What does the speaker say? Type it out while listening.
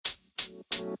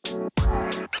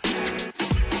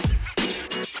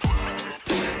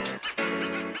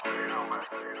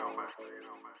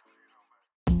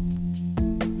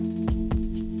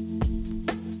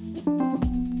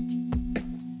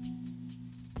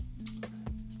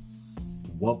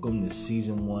Welcome to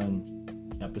Season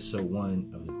 1, Episode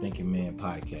 1 of the Thinking Man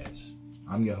Podcast.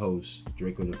 I'm your host,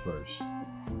 Draco the First.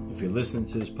 If you're listening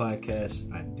to this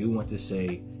podcast, I do want to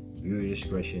say viewer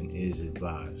discretion is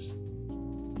advised.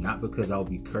 Not because I'll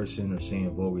be cursing or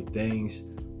saying vulgar things,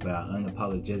 but I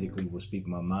unapologetically will speak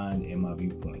my mind and my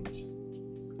viewpoints.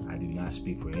 I do not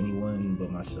speak for anyone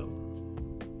but myself.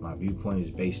 My viewpoint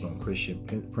is based on Christian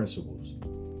principles.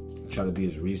 I try to be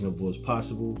as reasonable as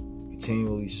possible,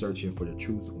 continually searching for the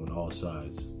truth on all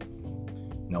sides.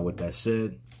 Now, with that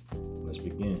said, let's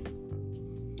begin.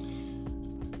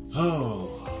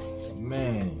 Oh,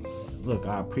 man. Look,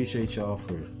 I appreciate y'all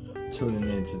for tuning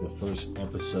in to the first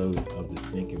episode of the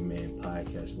Thinking Man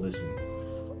Podcast. Listen,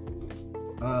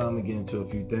 I'm going to get into a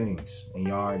few things, and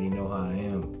y'all already know how I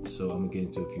am, so I'm going to get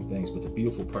into a few things. But the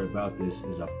beautiful part about this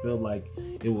is I feel like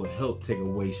it will help take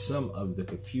away some of the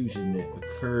confusion that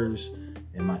occurs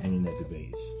in my internet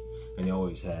debates. And they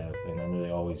always have, and I know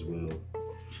they always will.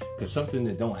 Because something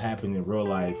that don't happen in real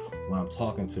life when I'm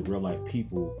talking to real life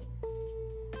people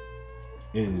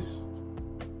is,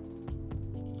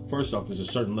 first off, there's a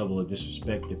certain level of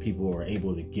disrespect that people are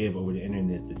able to give over the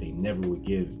internet that they never would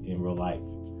give in real life.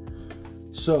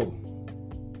 So,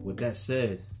 with that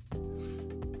said,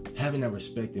 having that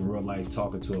respect in real life,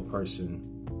 talking to a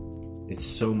person, it's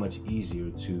so much easier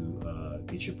to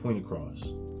get your point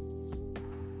across.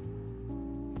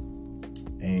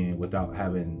 And without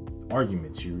having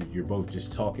arguments, you're both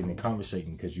just talking and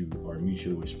conversating because you are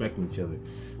mutually respecting each other.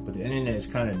 But the internet is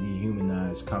kind of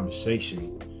dehumanized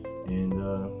conversation, and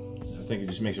I think it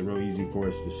just makes it real easy for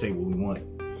us to say what we want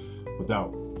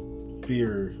without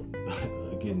fear,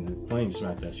 again, the flame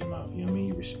smacked out your mouth. You know what I mean?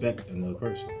 You respect another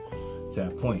person to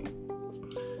that point.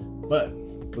 But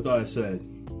with all that said,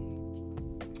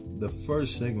 the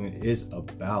first segment is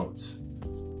about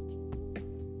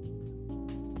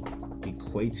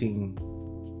equating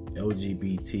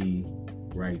LGBT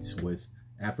rights with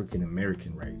African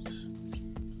American rights.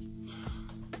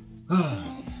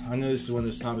 I know this is one of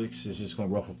those topics that's just going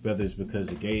to ruffle feathers because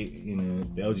the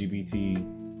LGBT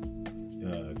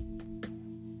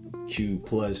Q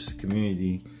plus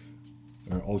community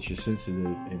are ultra sensitive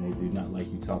and they do not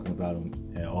like you talking about them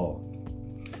at all,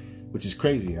 which is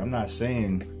crazy. I'm not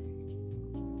saying,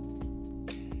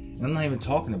 and I'm not even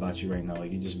talking about you right now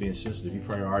like you're just being sensitive. You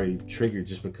probably already triggered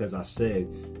just because I said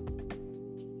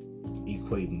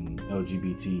equating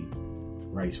LGBT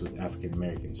rights with African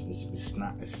Americans. It's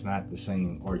not the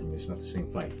same argument. It's not the same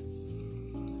fight.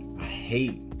 I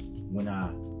hate when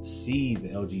I see the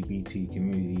LGBT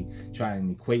community trying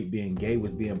to equate being gay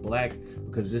with being black,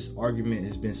 because this argument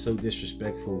has been so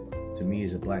disrespectful to me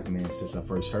as a black man since I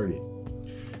first heard it.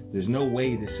 There's no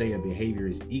way to say a behavior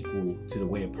is equal to the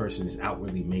way a person is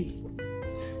outwardly made.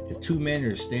 If two men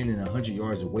are standing 100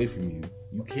 yards away from you,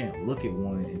 you can't look at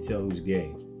one and tell who's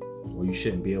gay, or you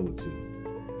shouldn't be able to.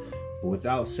 But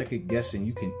without second guessing,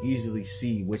 you can easily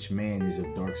see which man is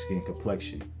of dark skin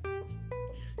complexion.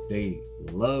 They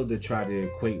love to try to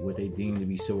equate what they deem to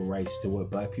be civil rights to what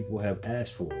black people have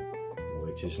asked for,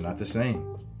 which is not the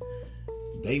same.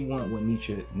 They want what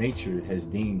nature has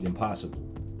deemed impossible.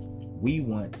 We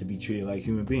want to be treated like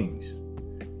human beings.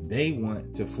 They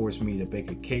want to force me to bake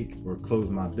a cake or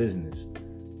close my business.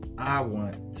 I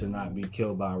want to not be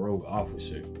killed by a rogue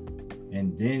officer.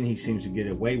 And then he seems to get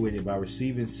away with it by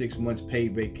receiving 6 months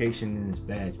paid vacation in his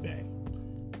badge bag.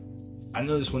 I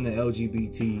noticed when the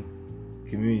LGBT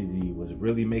community was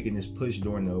really making this push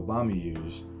during the Obama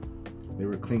years, they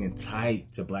were clinging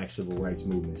tight to black civil rights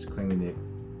movements, claiming it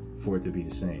for it to be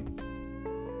the same.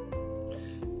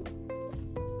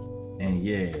 And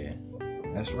yeah,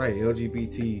 that's right,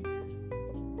 LGBT.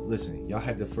 Listen, y'all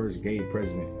had the first gay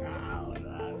president. I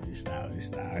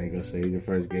ain't gonna say he's the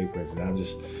first gay president.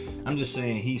 I'm just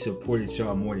saying he supported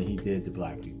y'all more than he did the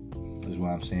black people. That's what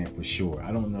I'm saying for sure.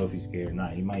 I don't know if he's gay or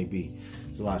not. He might be.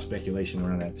 There's a lot of speculation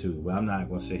around that too. But I'm not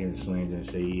gonna sit here and slander and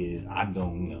say he is. I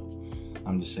don't know.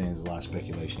 I'm just saying there's a lot of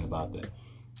speculation about that.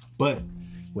 But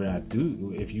what I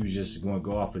do, if you just gonna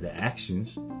go off of the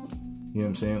actions, you know what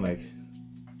I'm saying? Like,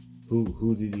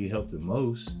 who did he help the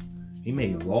most? He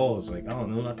made laws, like, I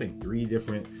don't know, I think 3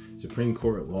 different Supreme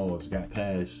Court laws got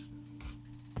passed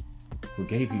for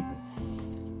gay people.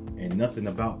 And nothing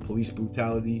about police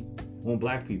brutality on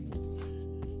black people.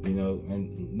 You know,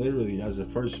 and literally, that was the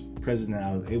first president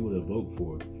I was able to vote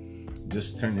for.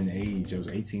 Just turned in age, I was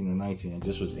 18 or 19, and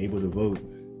just was able to vote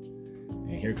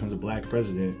And here comes a black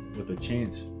president with a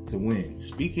chance to win.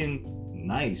 Speaking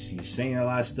nice. He's saying a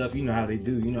lot of stuff. You know how they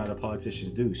do. You know how the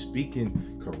politicians do.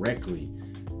 Speaking correctly.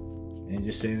 And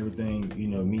just saying everything,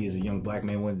 me as a young black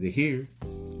man wanted to hear.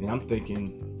 And I'm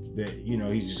thinking that,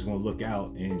 he's just going to look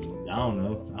out. And I don't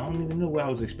know. I don't even know what I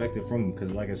was expecting from him.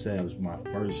 Because like I said, it was my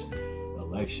first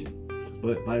election.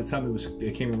 But by the time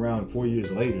it came around 4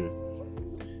 years later,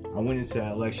 I went into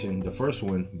that election, the first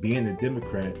one, being a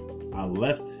Democrat. I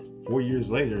left 4 years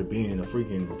later being a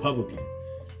freaking Republican.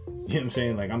 You know what I'm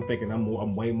saying? Like, I'm thinking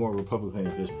I'm way more Republican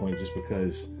at this point just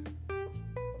because,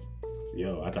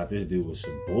 I thought this dude was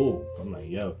some bull. I'm like,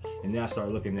 and then I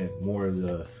started looking at more of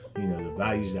the, the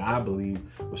values that I believe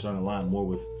were starting to align more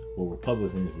with what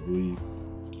Republicans believe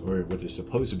or what they're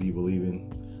supposed to be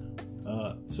believing.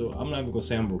 So I'm not even gonna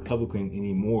say I'm a Republican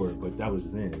anymore, but that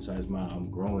was then. So I'm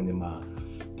growing in my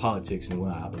politics and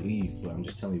what I believe, but I'm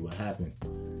just telling you what happened.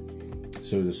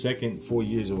 So the second 4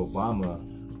 years of Obama,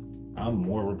 I'm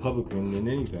more Republican than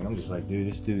anything. I'm just like, dude,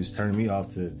 this dude's turning me off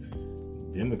to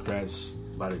Democrats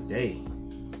by the day.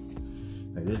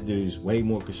 Like, this dude's way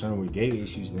more concerned with gay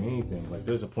issues than anything. Like,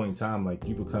 there's a point in time, like,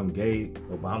 you become gay,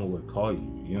 Obama would call you.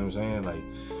 You know what I'm saying? Like,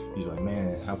 he's like,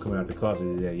 man, I'm coming out the closet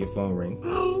today. Your phone ring.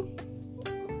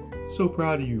 So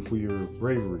proud of you for your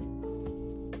bravery.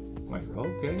 I'm like,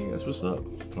 okay, that's what's up.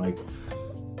 Like,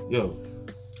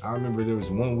 I remember there was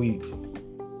 1 week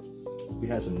we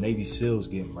had some Navy SEALs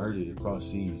getting murdered across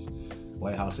seas.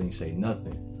 White House ain't say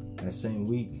nothing. That same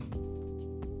week,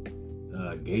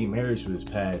 gay marriage was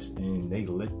passed, and they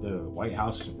lit the White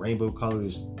House rainbow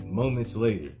colors moments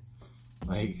later.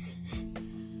 Like,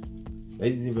 they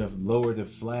didn't even lower the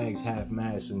flags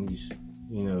half-mast, and these,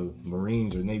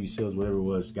 Marines or Navy SEALs, whatever it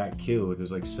was, got killed.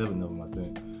 There's like 7 of them, I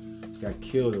think. Got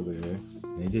killed over there.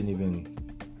 They didn't even...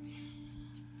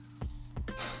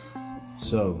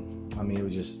 So, I mean, it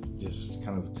was just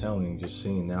kind of telling, just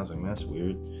seeing now. I was like, man, that's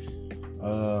weird.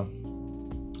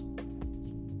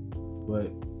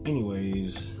 But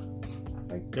anyways,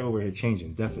 like, they're over here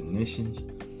changing definitions.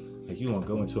 Like, you want to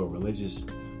go into a religious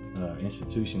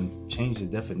institution, change the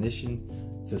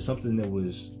definition to something that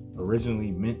was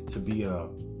originally meant to be a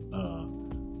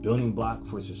building block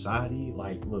for society.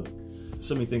 Like, look,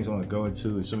 so many things I want to go into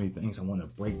and so many things I want to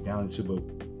break down into, but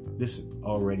this is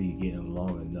already getting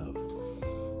long enough.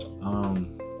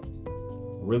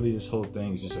 Really, this whole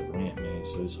thing is just a rant, man,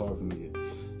 so it's hard for me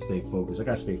to stay focused. I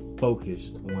gotta stay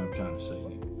focused on what I'm trying to say,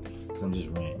 because I'm just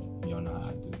ranting. You don't know how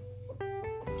I do.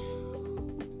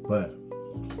 But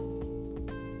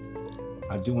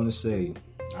I do want to say,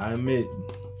 I admit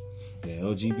the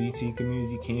LGBT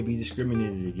community can be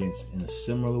discriminated against in a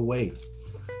similar way,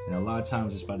 and a lot of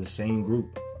times it's by the same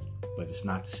group, but it's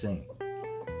not the same.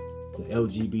 The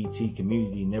LGBT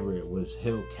community never was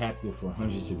held captive for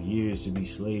hundreds of years to be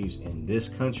slaves in this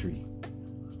country.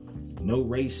 No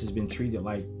race has been treated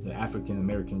like the African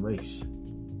American race.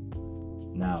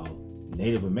 Now,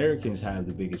 Native Americans have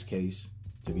the biggest case.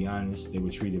 To be honest, they were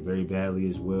treated very badly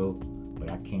as well, but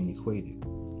I can't equate it.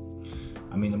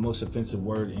 I mean, the most offensive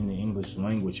word in the English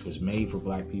language was made for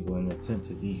black people in an attempt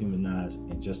to dehumanize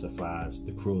and justifies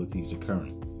the cruelties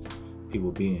occurring.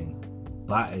 People being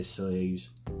bought as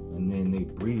slaves, and then they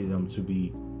breeded them to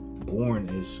be born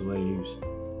as slaves,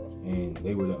 and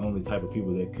they were the only type of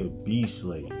people that could be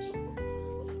slaves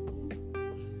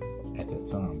at that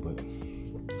time. But,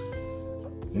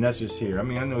 and that's just here. I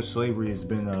mean, I know slavery has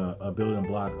been a building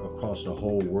block across the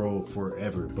whole world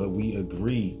forever, but we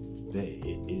agree that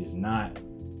it is not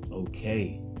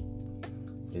okay.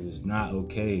 It is not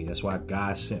okay. That's why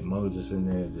God sent Moses in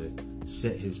there to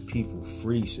set his people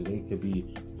free so they could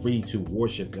be free to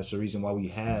worship. That's the reason why we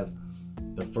have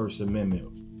the First Amendment.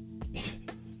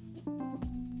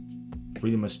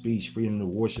 Freedom of speech, freedom to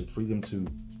worship, freedom.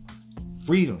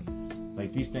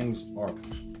 Like, these things are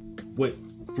what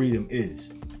freedom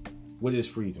is. What is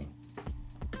freedom?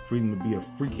 Freedom to be a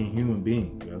freaking human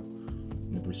being,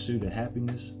 in the pursuit of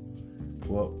happiness.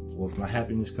 Well, if my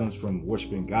happiness comes from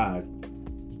worshiping God,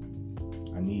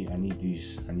 I need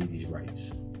these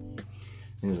rights.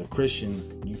 And as a Christian,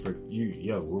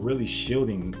 we're really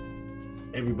shielding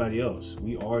everybody else.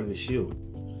 We are the shield.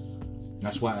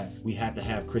 That's why we have to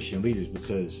have Christian leaders,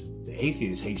 because the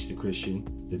atheist hates the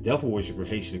Christian, the devil worshiper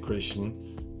hates the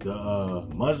Christian, the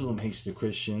Muslim hates the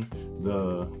Christian,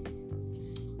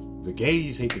 the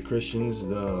gays hate the Christians,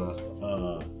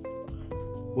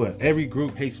 every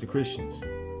group hates the Christians.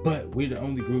 But we're the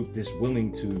only group that's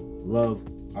willing to love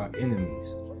our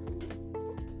enemies.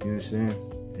 You understand?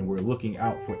 And we're looking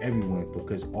out for everyone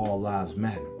because all lives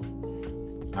matter.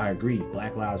 I agree.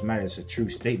 Black Lives Matter is a true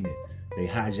statement. They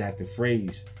hijacked the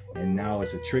phrase, and now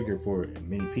it's a trigger for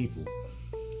many people.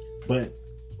 But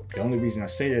the only reason I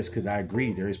say that is because I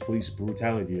agree. There is police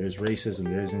brutality. There's racism.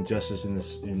 There's injustice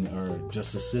in our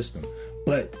justice system.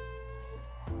 But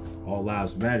all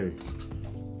lives matter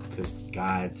because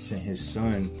God sent his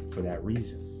son for that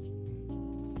reason.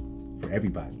 For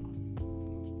everybody.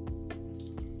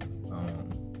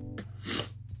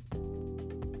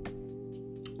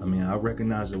 I mean, I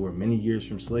recognize that we're many years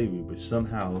from slavery, but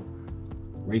somehow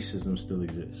racism still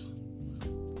exists.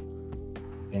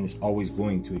 And it's always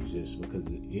going to exist because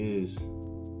it is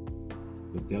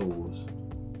the devil's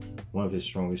one of his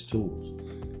strongest tools.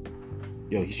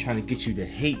 Yo, he's trying to get you to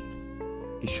hate.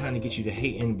 He's trying to get you to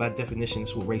hate, and by definition,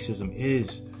 that's what racism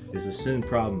is. It's a sin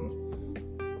problem.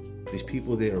 These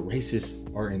people that are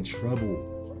racist are in trouble.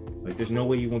 Like, there's no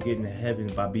way you're gonna get into heaven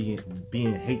by being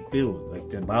hate-filled. Like,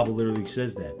 the Bible literally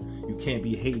says that. You can't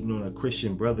be hating on a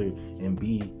Christian brother and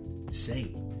be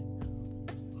saved.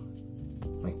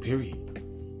 Like, period.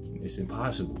 It's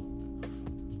impossible.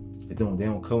 They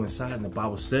don't coincide, and the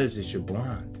Bible says that you're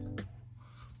blind.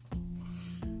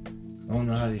 I don't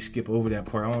know how they skip over that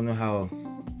part. I don't know how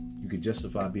you could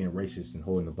justify being racist and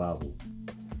holding the Bible.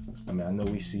 I mean, I know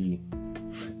you see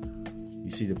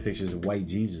the pictures of white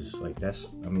Jesus. Like,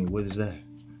 that's, I mean, what is that?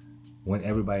 When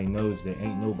everybody knows there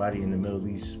ain't nobody in the Middle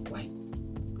East white.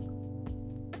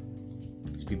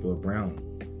 These people are brown.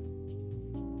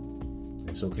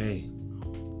 It's okay.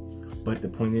 But the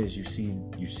point is, you see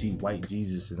white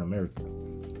Jesus in America.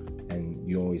 And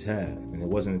you always have. And it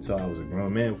wasn't until I was a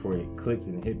grown man before it clicked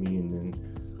and it hit me, and then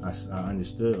I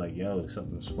understood, like, yo,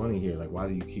 something's funny here. Like, why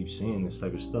do you keep seeing this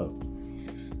type of stuff?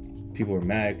 People are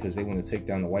mad because they want to take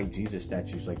down the white Jesus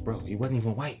statues. Like, bro, he wasn't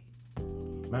even white.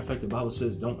 Matter of fact, the Bible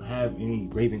says don't have any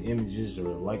graven images or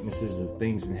likenesses of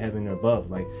things in heaven or above.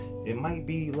 Like, it might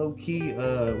be low-key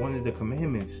one of the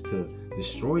commandments to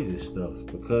destroy this stuff,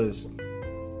 because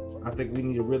I think we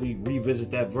need to really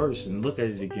revisit that verse and look at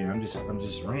it again. I'm just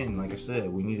ranting. Like I said,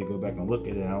 we need to go back and look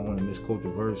at it. I don't want to misquote the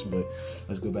verse, but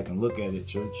let's go back and look at it,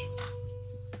 church.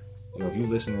 You know, if you're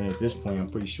listening at this point, I'm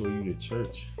pretty sure you're the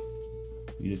church.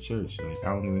 You're the church. Like, I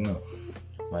don't even know.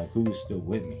 Like, who is still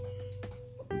with me?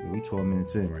 We 12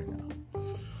 minutes in right now.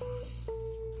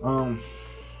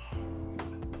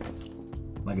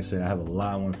 Like I said, I have a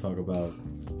lot I want to talk about,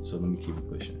 so let me keep it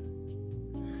pushing.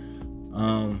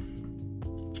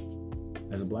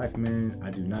 As a black man, I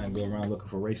do not go around looking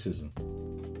for racism.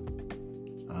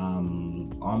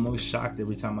 I'm almost shocked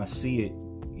every time I see it,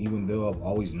 even though I've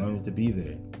always known it to be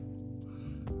there.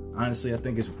 Honestly, I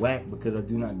think it's whack because I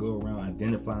do not go around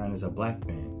identifying as a black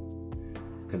man,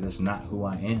 because that's not who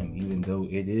I am, even though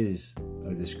it is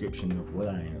a description of what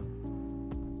I am.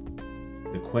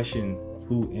 The question,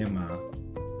 who am I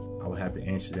would have to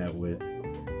answer that with,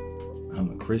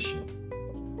 I'm a Christian.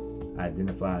 I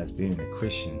identify as being a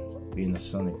Christian, being a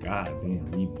son of God, being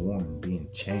reborn, being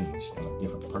changed. I'm a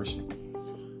different person.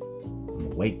 I'm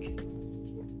awake.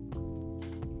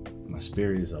 My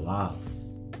spirit is alive.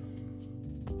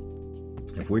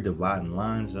 If we're dividing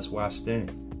lines, that's where I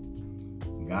stand.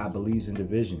 God believes in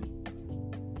division.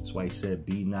 That's why he said,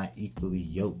 be not equally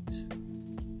yoked.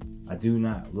 I do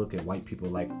not look at white people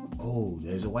like, oh,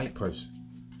 there's a white person.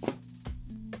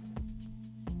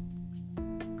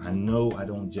 I know I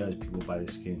don't judge people by their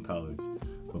skin colors,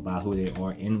 but by who they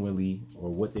are inwardly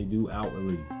or what they do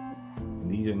outwardly. And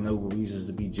these are no reasons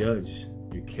to be judged.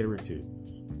 Your character.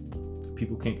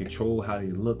 People can't control how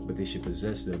they look, but they should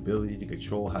possess the ability to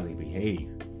control how they behave.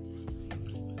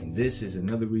 And this is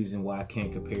another reason why I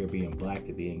can't compare being black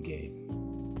to being gay.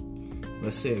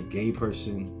 Let's say a gay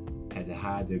person had to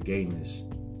hide their gayness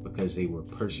because they were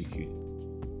persecuted.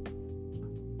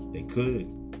 They could.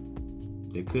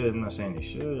 I'm not saying they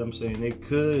should. I'm saying they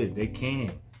could. They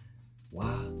can.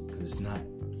 Why? Because it's not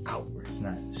outward. It's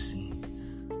not seen.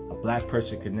 A black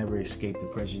person could never escape the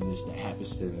prejudice that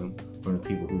happens to them from the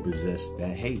people who possess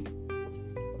that hate.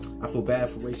 I feel bad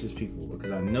for racist people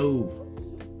because I know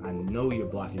you're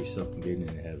blocking yourself from getting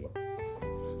into heaven.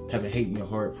 Having hate in your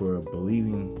heart for a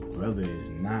believing brother is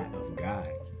not of God.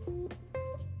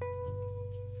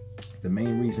 The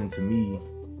main reason to me,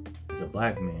 as a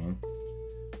black man,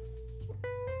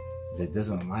 that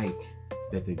doesn't like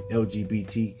that the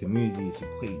LGBT community is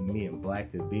equating me and black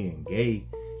to being gay,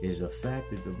 is the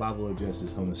fact that the Bible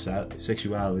addresses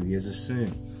homosexuality as a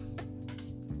sin.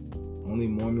 Only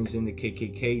Mormons and the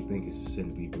KKK think it's a sin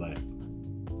to be black.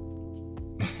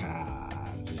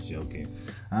 I'm just joking.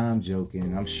 I'm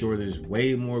joking. I'm sure there's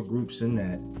way more groups than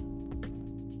that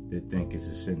think it's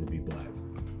a sin to be black.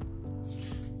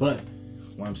 But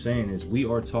what I'm saying is, we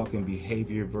are talking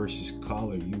behavior versus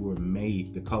color.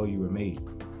 The color you were made.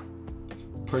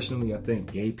 Personally, I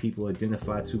think gay people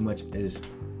identify too much as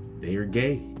they are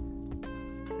gay.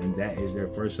 and that is their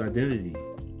first identity.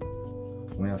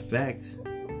 When in fact,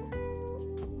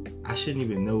 I shouldn't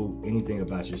even know anything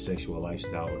about your sexual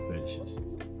lifestyle or fetishes.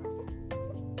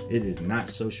 It is not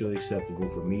socially acceptable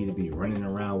for me to be running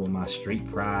around with my Straight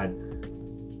Pride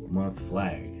Month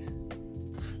flag.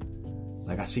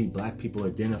 Like, I see black people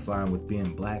identifying with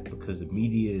being black because the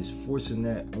media is forcing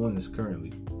that on us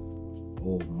currently.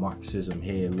 Old Marxism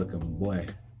head looking boy.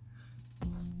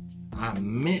 I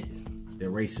admit that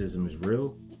racism is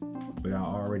real, but I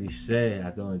already said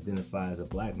I don't identify as a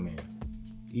black man.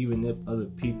 Even if other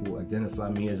people identify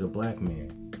me as a black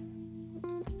man.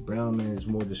 Brown man is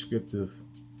more descriptive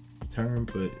term,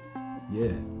 but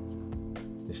yeah,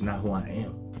 it's not who I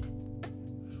am.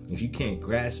 If you can't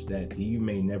grasp that, then you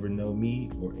may never know me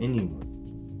or anyone.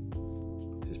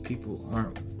 Because people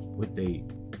aren't what they,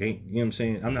 you know what I'm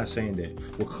saying? I'm not saying that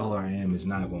what color I am is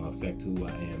not going to affect who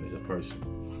I am as a person.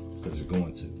 Because it's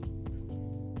going to.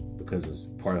 Because it's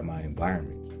part of my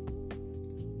environment.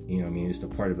 You know what I mean? It's the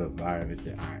part of the environment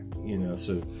that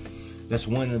so that's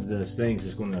one of the things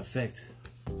that's going to affect.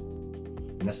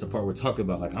 And that's the part we're talking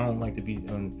about. Like, I don't like to be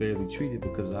unfairly treated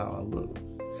because of how I look.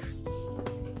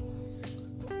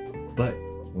 But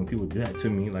when people do that to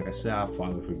me, like I said, I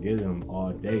probably forgive them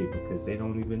all day because they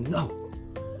don't even know.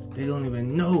 They don't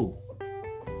even know.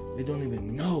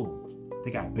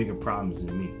 They got bigger problems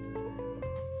than me.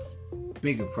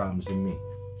 Bigger problems than me.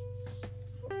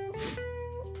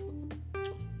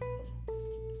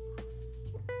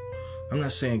 I'm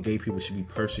not saying gay people should be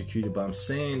persecuted, but I'm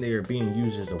saying they are being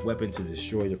used as a weapon to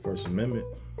destroy the First Amendment.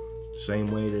 Same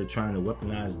way they're trying to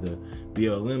weaponize the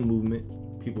BLM movement.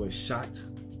 People are shocked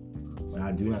when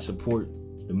I do not support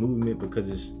the movement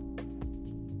because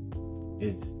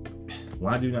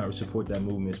when I do not support that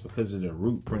movement, it's because of the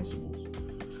root principles.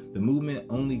 The movement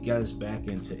only got us back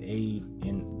into aid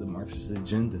in the Marxist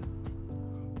agenda.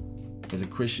 As a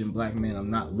Christian black man, I'm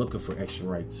not looking for extra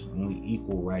rights, only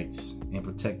equal rights and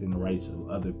protecting the rights of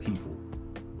other people.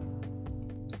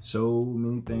 So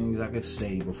many things I could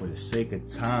say, but for the sake of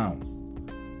time,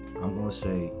 I'm going to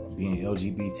say being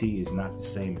LGBT is not the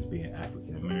same as being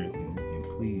African American. And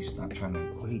please stop trying to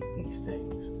equate these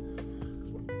things.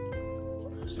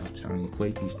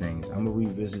 I'm going to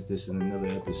revisit this in another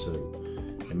episode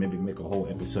and maybe make a whole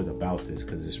episode about this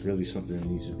because it's really something that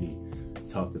needs to be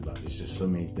talked about. There's just so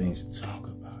many things to talk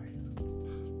about here.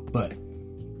 But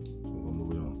we're going to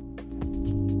move it on.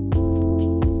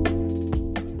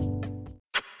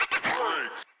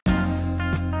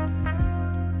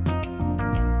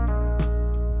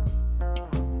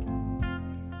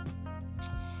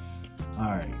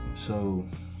 Alright, so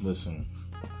listen,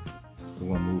 we're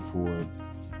going to move forward.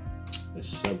 There's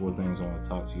several things I want to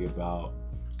talk to you about,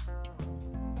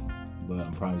 but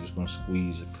I'm probably just going to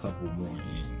squeeze a couple more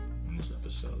in this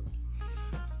episode.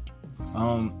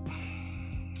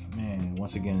 Man,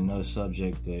 once again, another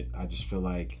subject that I just feel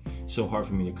like it's so hard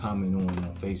for me to comment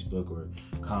on Facebook or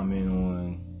comment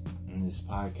on in this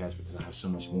podcast because I have so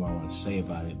much more I want to say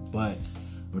about it, but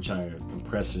I'm going to try to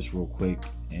compress this real quick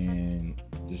and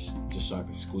just so I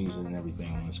can squeeze in everything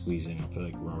I want to squeeze in. I feel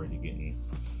like we're already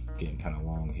getting kind of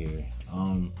long here. I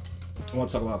want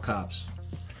to talk about cops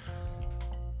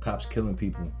killing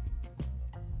people.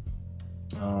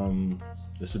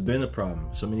 This has been a problem.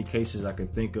 So many cases I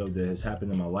could think of that has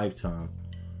happened in my lifetime,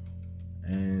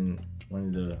 and one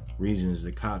of the reasons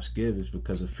the cops give is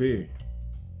because of fear.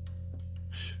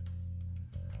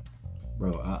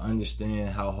 Bro, I understand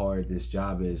how hard this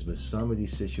job is, but some of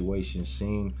these situations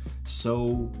seem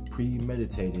so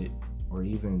premeditated or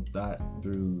even thought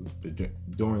through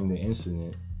during the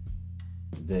incident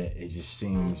that it just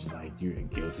seems like you're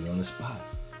guilty on the spot.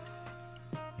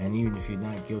 And even if you're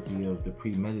not guilty of the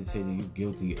premeditated, you're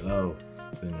guilty of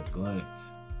the neglect.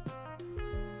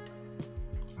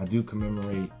 I do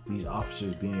commemorate these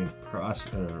officers being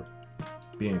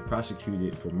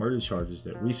prosecuted for murder charges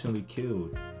that recently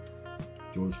killed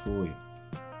George Floyd.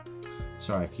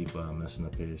 Sorry I keep messing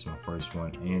up here. This is my first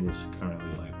one, and it's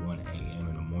currently like 1 a.m.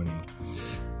 in the morning.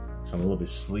 So I'm a little bit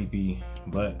sleepy,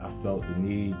 but I felt the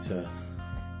need to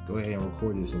go ahead and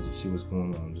record this and just see what's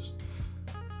going on.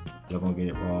 Y'all gonna get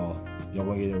it raw. Y'all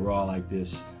gonna get it raw like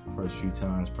this first few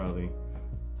times probably.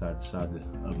 So I decided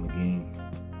to up my game.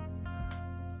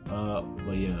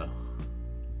 But yeah.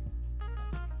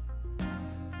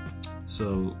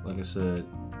 So like I said,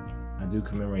 I do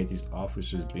commemorate these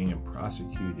officers being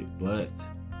prosecuted, but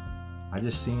I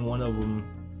just seen one of them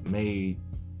made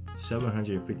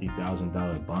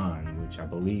 $750,000 bond, which I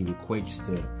believe equates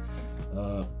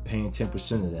to paying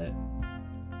 10% of that.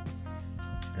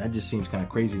 That just seems kind of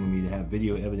crazy to me to have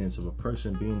video evidence of a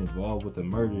person being involved with a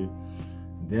murder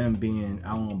them being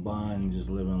out on bond and just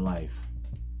living life.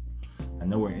 I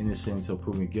know we're innocent until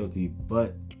proven guilty,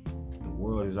 but the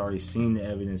world has already seen the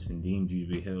evidence and deemed you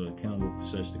to be held accountable for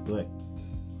such neglect.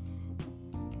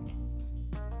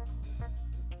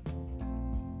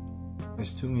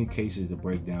 There's too many cases to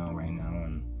break down right now,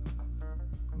 and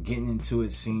getting into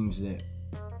it seems that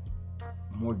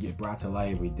more get brought to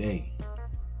light every day.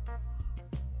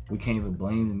 We can't even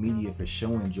blame the media for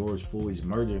showing George Floyd's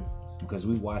murder because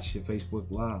we watched it Facebook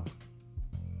Live.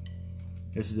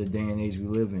 This is the day and age we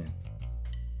live in.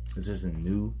 This isn't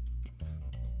new.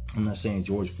 I'm not saying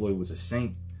George Floyd was a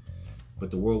saint,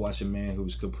 but the world watched a man who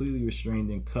was completely restrained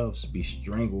in cuffs be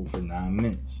strangled for 9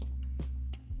 minutes.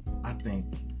 I think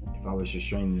if I was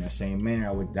restrained in that same manner,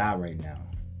 I would die right now.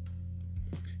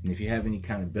 And if you have any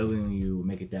kind of ability in you, it would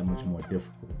make it that much more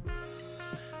difficult.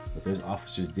 What those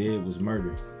officers did was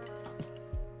murder.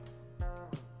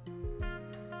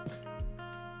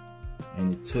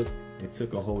 And it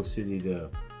took a whole city to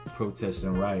protest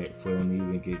and riot for them to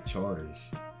even get charged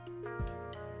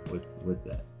with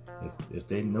that. If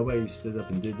nobody stood up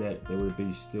and did that, they would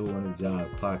be still on the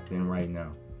job, clocked in right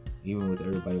now, even with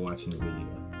everybody watching the video.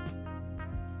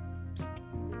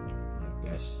 Like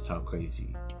that's how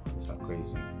crazy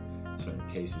certain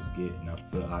cases get, and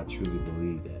I truly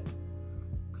believe that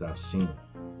because I've seen it.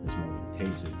 There's more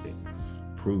cases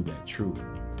that prove that true.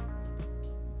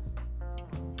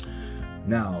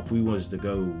 Now, if we was to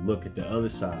go look at the other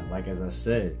side, like as I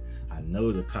said, I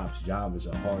know the cop's job is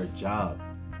a hard job.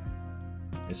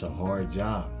 It's a hard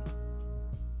job.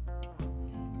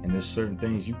 And there's certain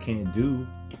things you can't do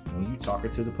when you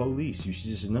talking to the police. You should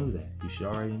just know that. You should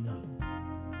already know.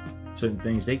 Certain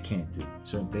things they can't do.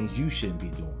 Certain things you shouldn't be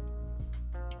doing.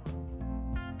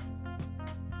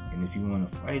 And if you want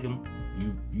to fight them,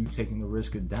 you taking the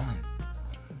risk of dying.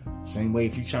 Same way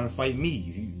if you're trying to fight me,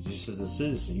 if you just as a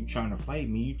citizen, you trying to fight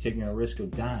me, you taking a risk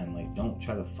of dying. Like, don't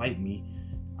try to fight me.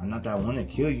 I'm not that I want to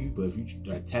kill you, but if you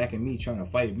attacking me, trying to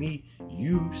fight me,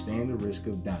 you stand the risk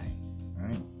of dying.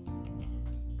 Alright?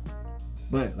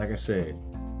 But like I said,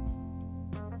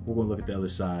 we're gonna look at the other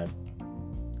side,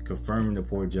 confirming the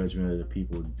poor judgment of the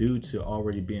people due to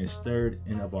already being stirred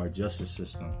in of our justice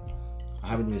system. I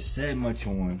haven't even said much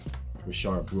on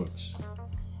Rayshard Brooks.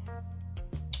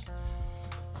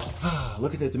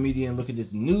 Looking at the media and looking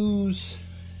at the news,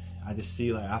 I just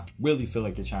see I really feel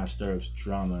like they're trying to stir up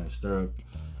drama and stir up,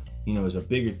 it's a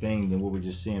bigger thing than what we're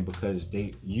just seeing because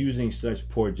they using such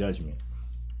poor judgment.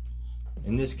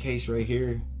 In this case right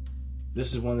here,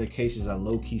 this is one of the cases I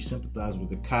low-key sympathize with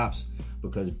the cops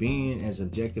because being as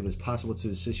objective as possible to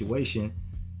the situation,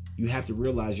 you have to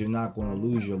realize you're not going to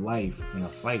lose your life in a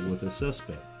fight with a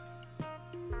suspect.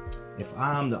 If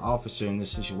I'm the officer in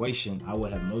this situation, I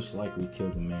would have most likely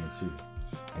killed the man too.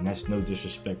 And that's no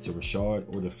disrespect to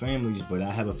Rayshard or the families, but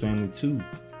I have a family too.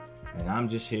 And I'm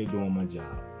just here doing my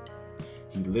job.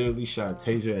 He literally shot a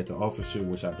taser at the officer,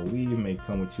 which I believe may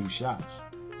come with 2 shots.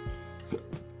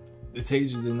 The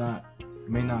taser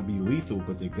may not be lethal,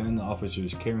 but the gun the officer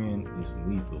is carrying is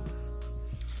lethal.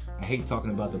 I hate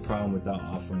talking about the problem without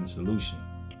offering a solution.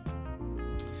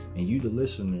 And you, the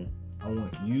listener, I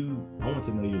want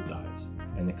to know your thoughts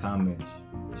in the comments.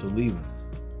 So leave them.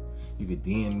 You could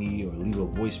DM me or leave a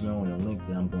voicemail on the link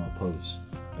that I'm going to post.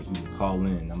 Like you could call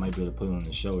in. I might be able to put it on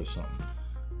the show or something.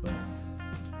 But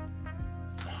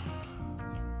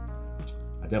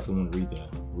I definitely want to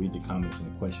read the comments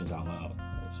and the questions out loud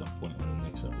at some point on the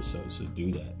next episode. So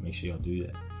do that. Make sure y'all do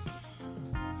that.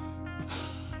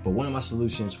 But one of my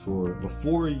solutions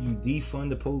before you defund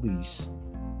the police,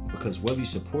 because whether you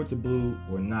support the blue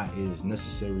or not is a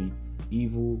necessary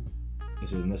evil,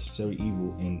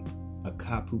 and a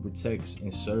cop who protects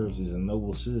and serves is a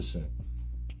noble citizen.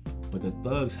 But the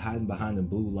thugs hiding behind the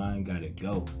blue line gotta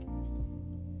go.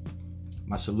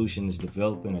 My solution is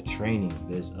developing a training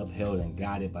that is upheld and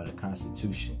guided by the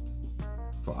Constitution.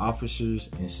 For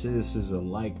officers and citizens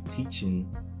alike,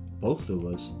 teaching both of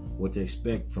us what to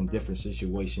expect from different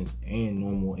situations and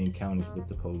normal encounters with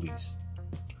the police.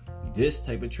 This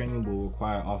type of training will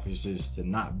require officers to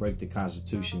not break the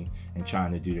Constitution and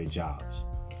trying to do their jobs.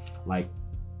 Like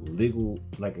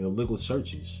illegal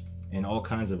searches and all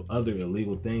kinds of other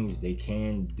illegal things they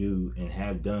can do and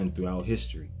have done throughout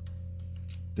history.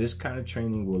 This kind of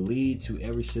training will lead to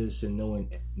every citizen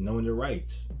knowing their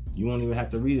rights. You won't even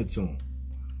have to read it to them.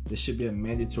 This should be a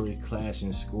mandatory class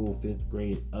in school, 5th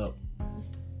grade up.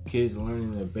 Kids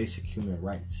learning their basic human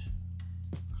rights.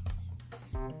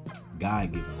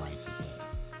 God-given rights at that.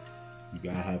 You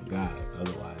gotta have God,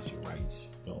 otherwise your rights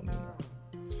don't mean nothing.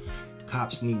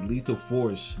 Cops need lethal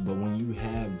force, but when you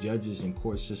have judges and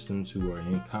court systems who are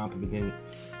incompetent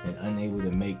and unable to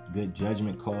make good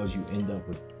judgment calls, you end up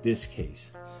with this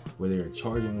case where they are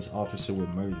charging this officer with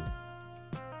murder.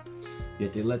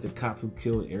 Yet they let the cop who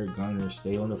killed Eric Garner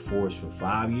stay on the force for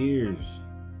 5 years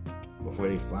before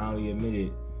they finally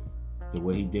admitted that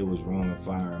what he did was wrong and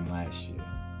fired him last year.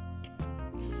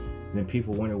 Then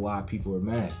people wonder why people are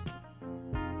mad.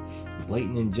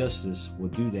 Blatant injustice will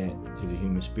do that to the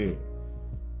human spirit.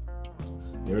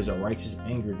 There is a righteous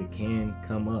anger that can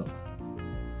come up,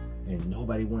 and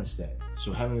nobody wants that.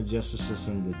 So having a justice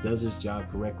system that does its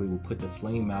job correctly will put the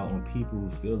flame out on people who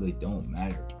feel they don't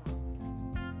matter.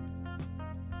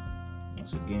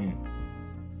 Once again,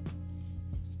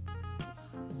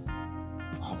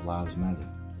 all lives matter.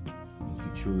 And if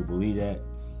you truly believe that,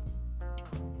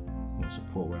 you'll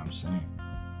support what I'm saying.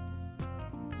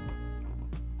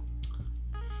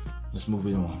 Let's move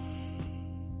it on.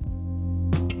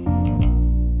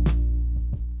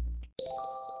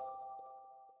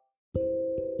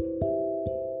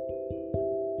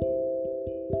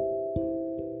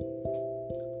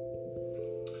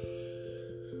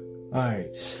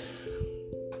 Alright,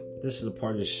 this is a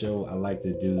part of the show I like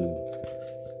to do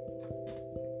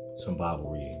some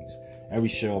Bible readings. Every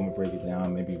show I'm going to break it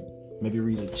down, maybe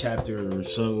read a chapter or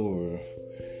so, or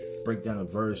break down a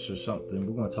verse or something.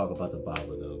 We're going to talk about the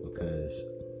Bible though, because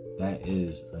that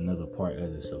is another part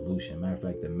of the solution. Matter of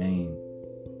fact, the main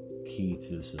key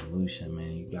to the solution,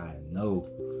 man. You got to know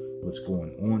what's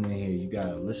going on in here. You got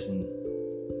to listen.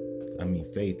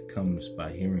 Faith comes by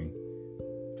hearing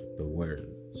the word.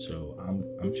 So I'm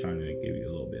trying to give you a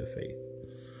little bit of faith.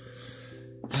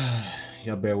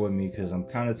 Y'all bear with me because I'm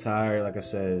kind of tired. Like I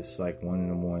said, it's like 1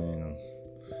 a.m.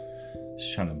 I'm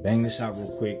just trying to bang this out real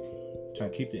quick.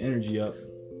 Trying to keep the energy up.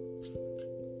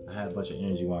 I had a bunch of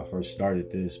energy when I first started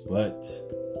this, but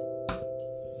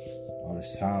all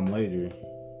this time later,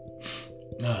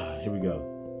 here we go.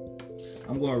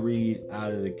 I'm going to read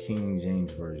out of the King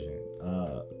James Version.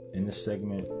 In this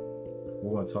segment,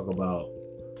 we're going to talk about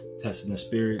testing the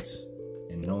spirits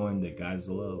and knowing that God's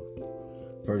love.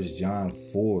 1 John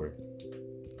 4.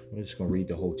 I'm just going to read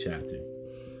the whole chapter.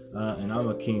 And I'm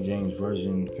a King James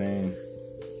Version fan.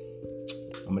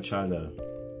 I'm going to try to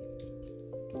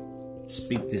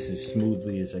speak this as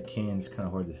smoothly as I can. It's kind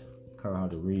of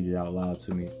hard to read it out loud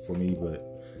for me, but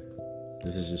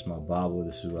this is just my Bible.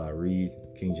 This is what I read,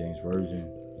 King James Version.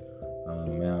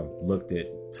 I've looked at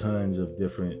tons of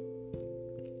different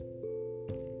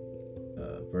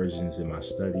versions in my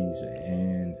studies,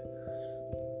 and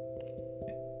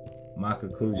my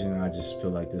conclusion, I just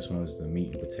feel like this one's the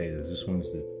meat and potatoes. This one's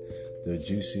the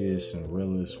juiciest and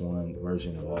realest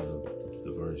version of all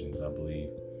the versions, I believe.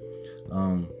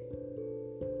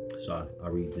 So I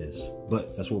read this,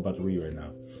 but that's what we're about to read right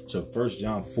now. So 1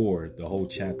 John 4, the whole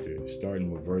chapter,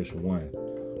 starting with verse 1.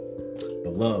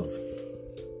 Beloved,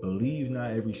 believe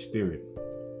not every spirit,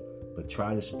 but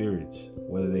try the spirits,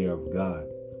 whether they are of God,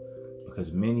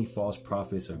 because many false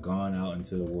prophets are gone out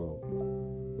into the world.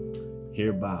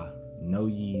 Hereby know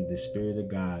ye the Spirit of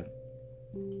God.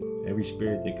 Every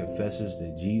spirit that confesses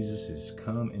that Jesus is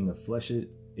come in the flesh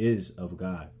is of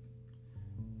God.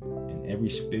 And every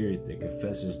spirit that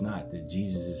confesses not that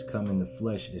Jesus is come in the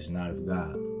flesh is not of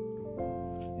God.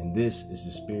 And this is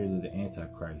the spirit of the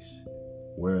Antichrist,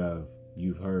 whereof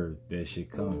you've heard that it should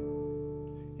come,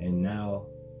 and now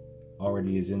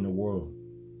already is in the world.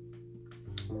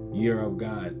 Ye are of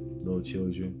God, little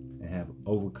children, and have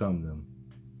overcome them,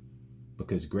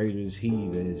 because greater is he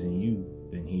that is in you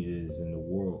than he that is in the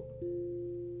world.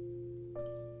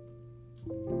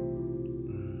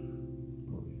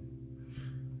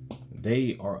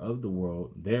 They are of the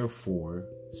world, therefore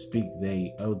speak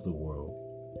they of the world,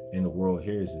 and the world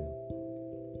hears them.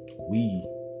 We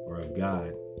are of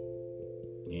God,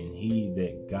 and he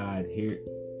that God hear.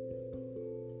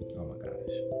 Oh my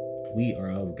gosh. We are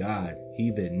of God.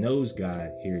 He that knows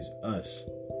God hears us.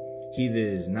 He that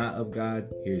is not of God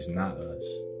hears not us.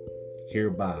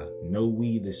 Hereby know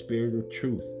we the spirit of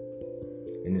truth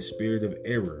and the spirit of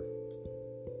error.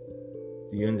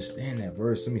 Do you understand that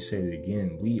verse? Let me say it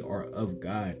again. We are of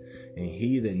God, and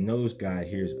he that knows God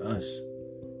hears us.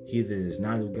 He that is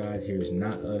not of God hears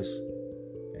not us.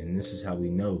 And this is how we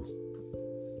know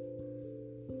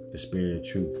the spirit of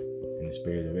truth and the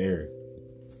spirit of error.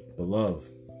 Beloved,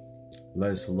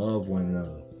 let us love one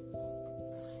another.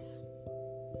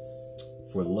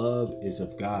 For love is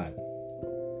of God,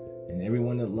 and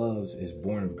everyone that loves is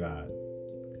born of God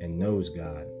and knows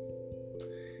God.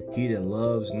 He that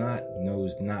loves not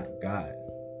knows not God,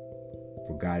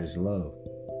 for God is love.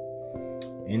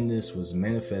 In this was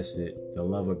manifested the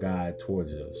love of God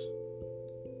towards us,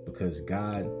 because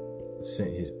God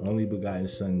sent his only begotten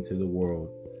Son into the world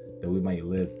that we might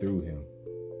live through him.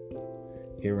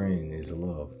 Herein is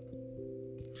love.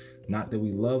 Not that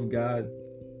we love God,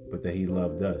 but that he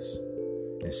loved us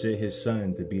and sent his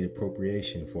Son to be the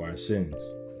propitiation for our sins.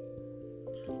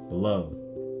 Beloved,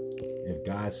 if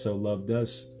God so loved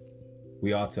us,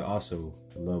 we ought to also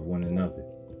love one another.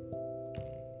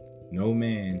 No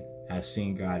man has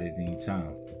seen God at any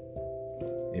time.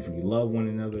 If we love one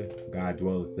another, God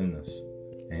dwelleth in us,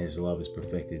 and his love is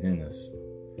perfected in us.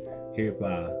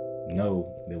 Hereby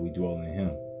know that we dwell in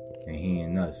him, and he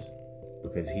in us,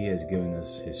 because he has given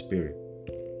us his Spirit.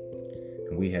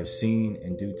 And we have seen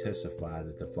and do testify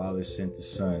that the Father sent the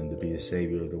Son to be the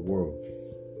Savior of the world.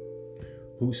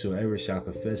 Whosoever shall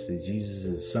confess that Jesus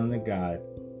is the Son of God,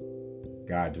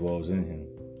 God dwells in him,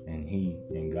 and he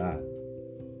in God.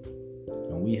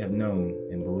 And we have known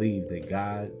and believed that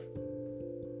God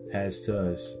has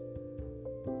to us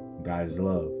God's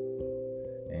love.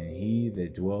 And he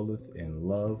that dwelleth in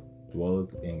love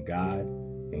dwelleth in God,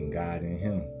 and God in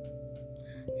him.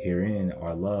 Herein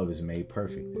our love is made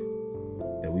perfect,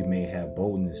 that we may have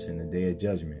boldness in the day of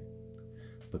judgment.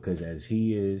 Because as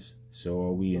he is, so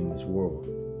are we in this world.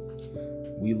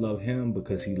 We love him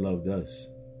because he loved us.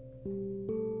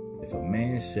 If a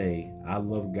man say, I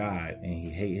love God, and he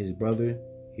hate his brother,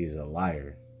 he is a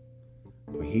liar.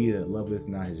 For he that loveth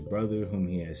not his brother whom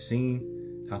he has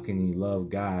seen, how can he love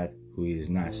God who he has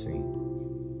not seen?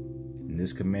 And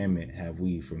this commandment have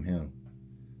we from him,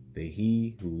 that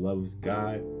he who loveth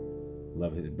God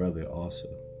love his brother also.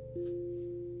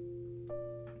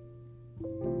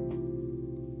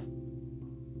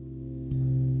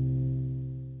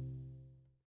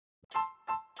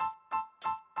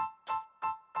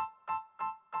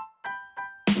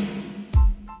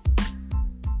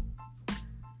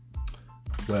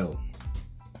 Well,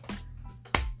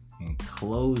 in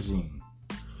closing,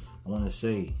 I want to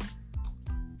say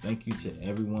thank you to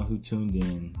everyone who tuned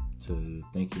in to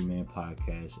Thank You Man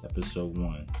Podcast, episode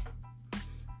 1.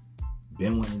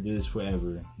 Been wanting to do this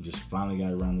forever, just finally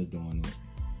got around to doing it.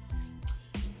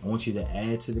 I want you to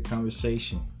add to the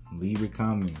conversation, leave your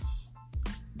comments,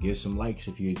 give some likes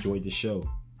if you enjoyed the show,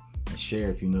 and share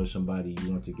if you know somebody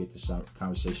you want to get this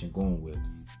conversation going with.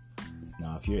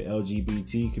 Now, if you're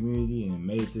LGBT community and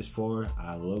made it this far,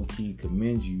 I low-key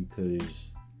commend you,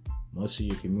 because most of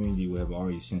your community will have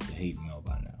already sent the hate mail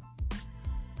by now.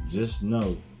 Just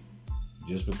know,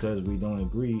 just because we don't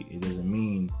agree, it doesn't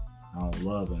mean I don't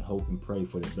love and hope and pray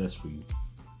for the best for you.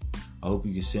 I hope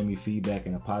you can send me feedback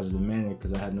in a positive manner,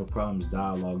 because I have no problems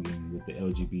dialoguing with the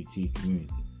LGBT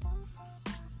community.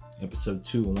 Episode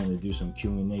 2, I want to do some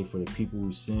Q&A for the people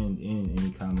who send in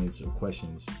any comments or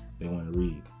questions they want to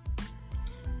read.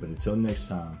 But until next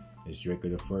time, it's Draco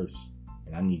the First,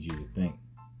 and I need you to think.